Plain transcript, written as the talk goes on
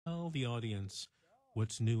Tell the audience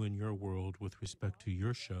what's new in your world with respect to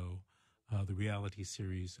your show, the reality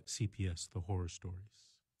series CPS, The Horror Stories.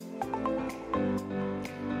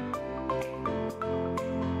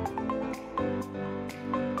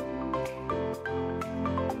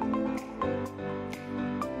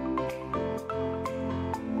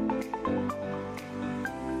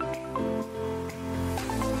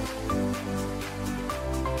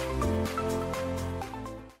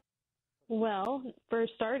 Well, for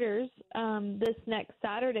starters, this next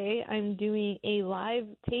Saturday, I'm doing a live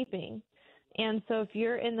taping. And so if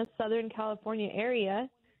you're in the Southern California area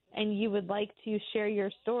and you would like to share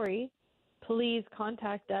your story, please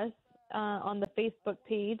contact us on the Facebook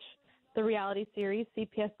page, the reality series,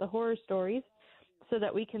 CPS The Horror Stories, so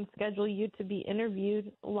that we can schedule you to be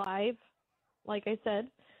interviewed live, like I said.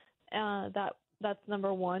 That's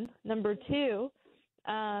number one. Number two,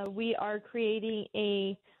 we are creating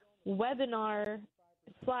a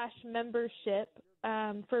webinar/membership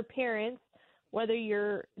for parents, whether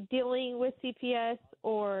you're dealing with CPS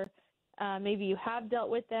or maybe you have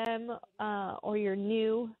dealt with them or you're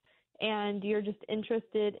new and you're just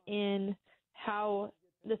interested in how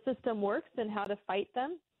the system works and how to fight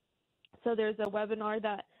them. So there's a webinar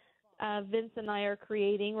that Vince and I are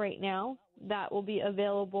creating right now that will be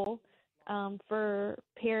available for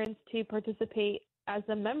parents to participate as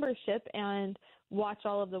a membership and watch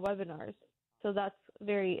all of the webinars. So that's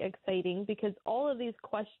very exciting because all of these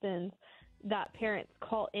questions that parents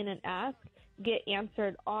call in and ask get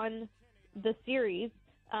answered on the series,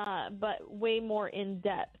 but way more in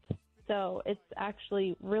depth. So it's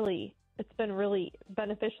actually it's been really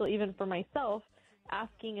beneficial even for myself,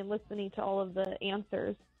 asking and listening to all of the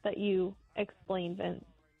answers that you explained, Vince.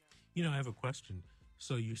 You know, I have a question.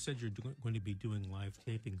 So you said you're going to be doing live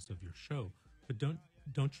tapings of your show, but don't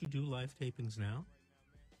you do live tapings now?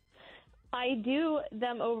 I do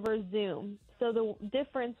them over Zoom. So the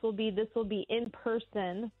difference will be this will be in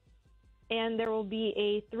person, and there will be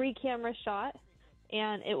a 3-camera shot,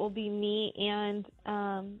 and it will be me and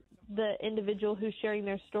the individual who's sharing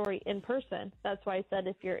their story in person. That's why I said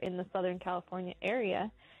if you're in the Southern California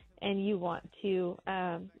area and you want to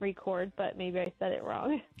record, but maybe I said it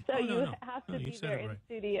wrong. So you have to be there in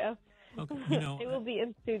studio. Okay, you know, it will be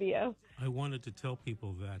in studio. I wanted to tell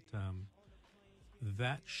people that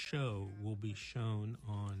that show will be shown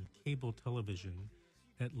on cable television,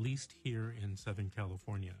 at least here in Southern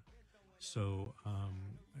California. So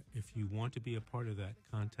if you want to be a part of that,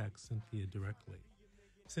 contact Cynthia directly.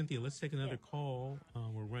 Cynthia, let's take another call.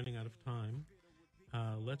 We're running out of time.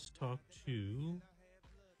 Let's talk to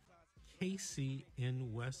Casey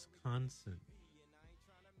in Wisconsin.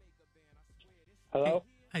 Hello?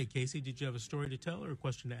 Hey, Casey, did you have a story to tell or a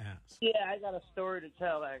question to ask? Yeah, I got a story to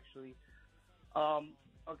tell, actually.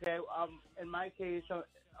 In my case,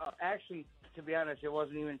 actually, to be honest, it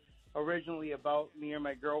wasn't even originally about me or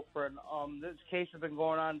my girlfriend. This case has been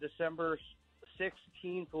going on. December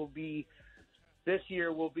 16th this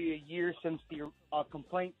year will be a year since the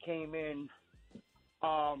complaint came in.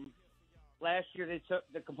 Last year,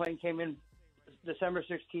 the complaint came in December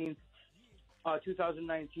 16th,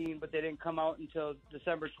 2019, but they didn't come out until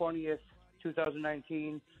December 20th,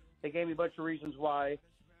 2019. They gave me a bunch of reasons why.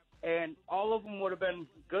 And all of them would have been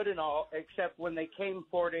good and all, except when they came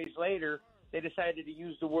 4 days later, they decided to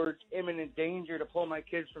use the words imminent danger to pull my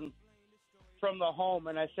kids from the home.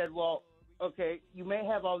 And I said, well, okay, you may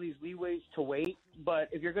have all these leeways to wait, but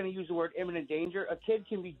if you're going to use the word imminent danger, a kid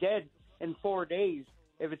can be dead in 4 days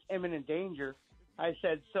if it's imminent danger. I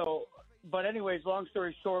said, so, but anyways, long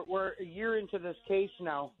story short, we're a year into this case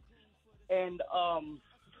now. And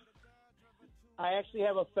I actually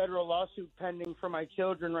have a federal lawsuit pending for my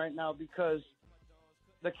children right now because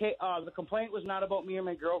the complaint was not about me or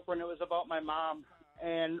my girlfriend. It was about my mom.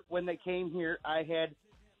 And when they came here, I had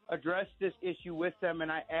addressed this issue with them,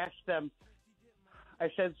 and I asked them, I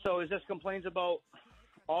said, so is this complaint about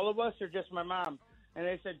all of us or just my mom? And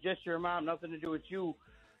they said, just your mom, nothing to do with you.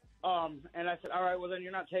 And I said, all right, well, then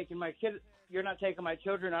you're not taking my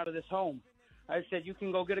children out of this home. I said, you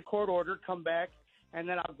can go get a court order, come back, and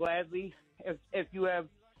then I'll gladly, if you have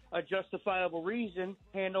a justifiable reason,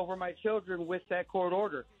 hand over my children with that court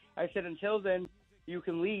order. I said, until then, you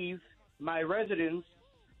can leave my residence,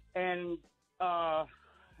 and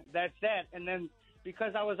that's that. And then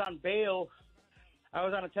because I was on bail, I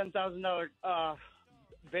was on a $10,000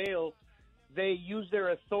 bail, they used their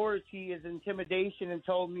authority as intimidation and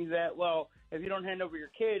told me that, well, if you don't hand over your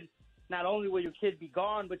kid, not only will your kid be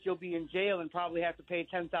gone, but you'll be in jail and probably have to pay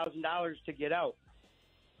 $10,000 to get out.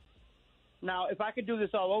 Now, if I could do this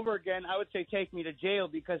all over again, I would say take me to jail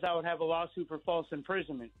because I would have a lawsuit for false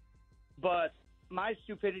imprisonment. But my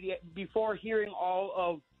stupidity, before hearing all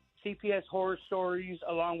of CPS horror stories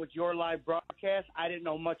along with your live broadcast, I didn't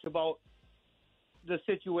know much about the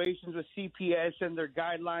situations with CPS and their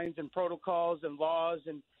guidelines and protocols and laws.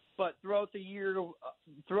 But throughout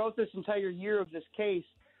this entire year of this case,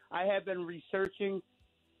 I have been researching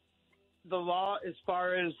the law as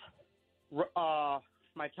far as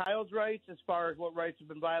my child's rights, as far as what rights have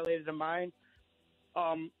been violated of mine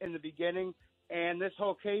in the beginning. And this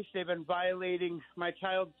whole case, they've been violating my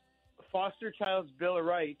foster child's Bill of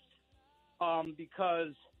Rights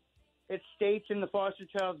because it states in the foster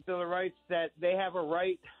child's Bill of Rights that they have a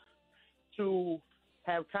right to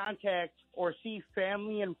have contact or see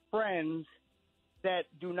family and friends that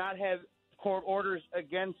do not have court orders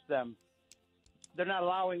against them. They're not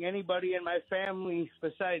allowing anybody in my family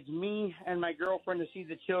besides me and my girlfriend to see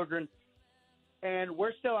the children. And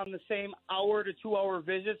we're still on the same hour to 2 hour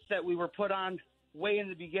visits that we were put on way in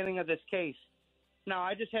the beginning of this case. Now,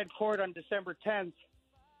 I just had court on December 10th,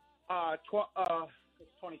 it's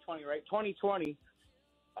 2020, right? 2020.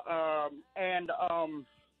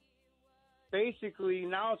 Basically,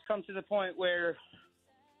 now it's come to the point where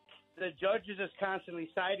the judge is just constantly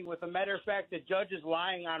siding with. A matter of fact, the judge is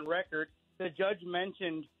lying on record. The judge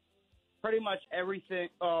mentioned pretty much everything,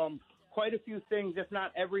 quite a few things, if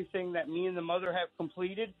not everything, that me and the mother have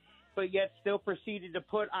completed, but yet still proceeded to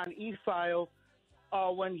put on e-file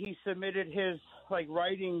when he submitted his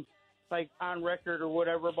writing on record or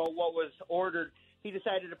whatever about what was ordered. He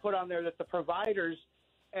decided to put on there that the providers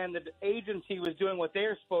and the agency was doing what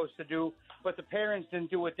they're supposed to do, but the parents didn't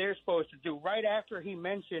do what they're supposed to do. Right after he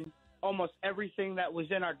mentioned almost everything that was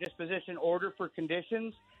in our disposition order for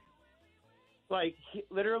conditions,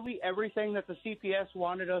 literally everything that the CPS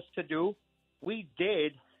wanted us to do, we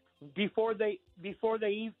did before they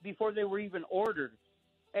were even ordered.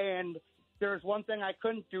 And there's one thing I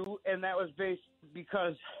couldn't do, and that was based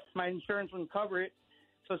because my insurance wouldn't cover it.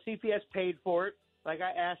 So CPS paid for it, like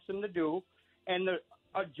I asked them to do. And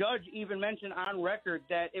a judge even mentioned on record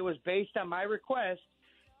that it was based on my request,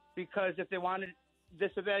 because if they wanted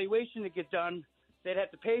this evaluation to get done, they'd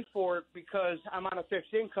have to pay for it because I'm on a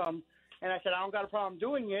fixed income. And I said, I don't got a problem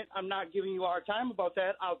doing it. I'm not giving you a hard time about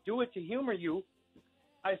that. I'll do it to humor you.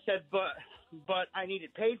 I said, but I need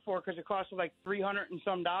it paid for because it cost me $300 and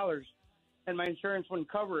some, and my insurance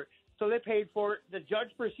wouldn't cover it. So they paid for it. The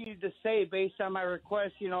judge proceeded to say, based on my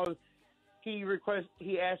request, he asked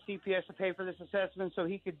CPS to pay for this assessment so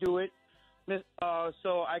he could do it,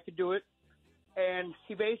 so I could do it. And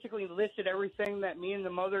he basically listed everything that me and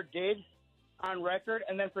the mother did on record,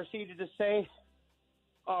 and then proceeded to say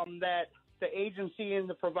that the agency and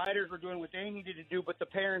the providers were doing what they needed to do, but the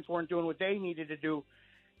parents weren't doing what they needed to do.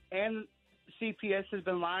 And CPS has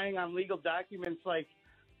been lying on legal documents,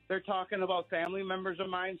 they're talking about family members of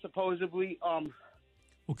mine, supposedly.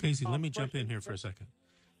 Well, Casey, let me jump in here for a second.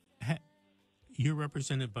 You're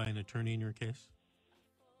represented by an attorney in your case?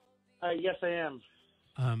 Yes, I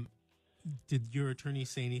am. Did your attorney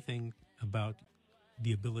say anything about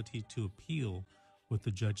the ability to appeal what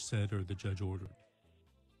the judge said or the judge ordered?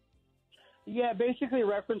 Yeah, basically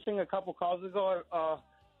referencing a couple calls ago,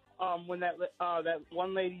 when that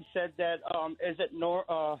one lady said that is it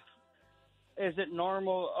normal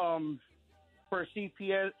for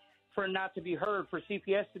CPS for not to be heard, for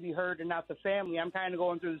CPS to be heard and not the family? I'm kind of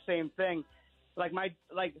going through the same thing.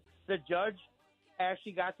 The judge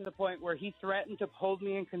actually got to the point where he threatened to hold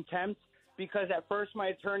me in contempt because at first my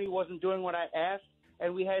attorney wasn't doing what I asked,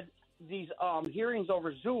 and we had these hearings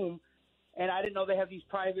over Zoom. And I didn't know they have these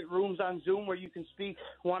private rooms on Zoom where you can speak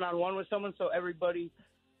one-on-one with someone, so everybody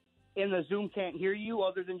in the Zoom can't hear you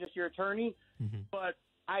other than just your attorney. Mm-hmm. But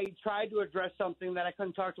I tried to address something that I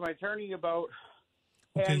couldn't talk to my attorney about,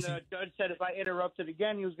 and the judge said if I interrupted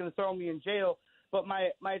again, he was going to throw me in jail. But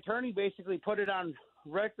my attorney basically put it on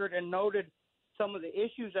record and noted some of the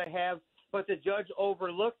issues I have, but the judge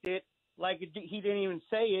overlooked it he didn't even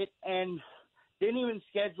say it and didn't even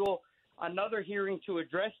schedule another hearing to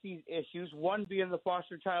address these issues, one being the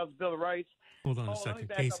foster child's Bill of Rights. Hold on a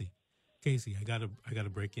second. Casey, I gotta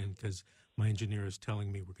break in because my engineer is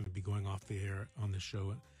telling me we're going to be going off the air on the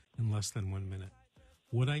show in less than 1 minute.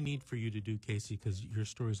 What I need for you to do, Casey, because your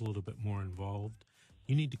story is a little bit more involved,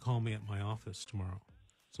 you need to call me at my office tomorrow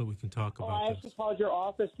so we can talk about I this. actually called your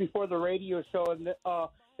office before the radio show, and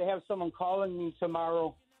they have someone calling me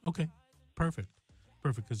tomorrow. Okay, perfect,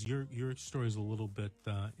 because your story is a little bit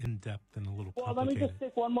in-depth and a little complicated. Well, let me just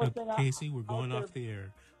stick one more thing out. Casey, we're going off the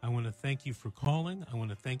air. I want to thank you for calling. I want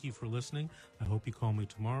to thank you for listening. I hope you call me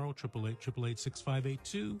tomorrow,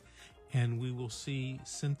 888-888-6582, and we will see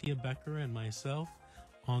Cynthia Becker and myself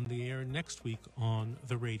on the air next week on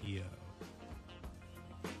the radio.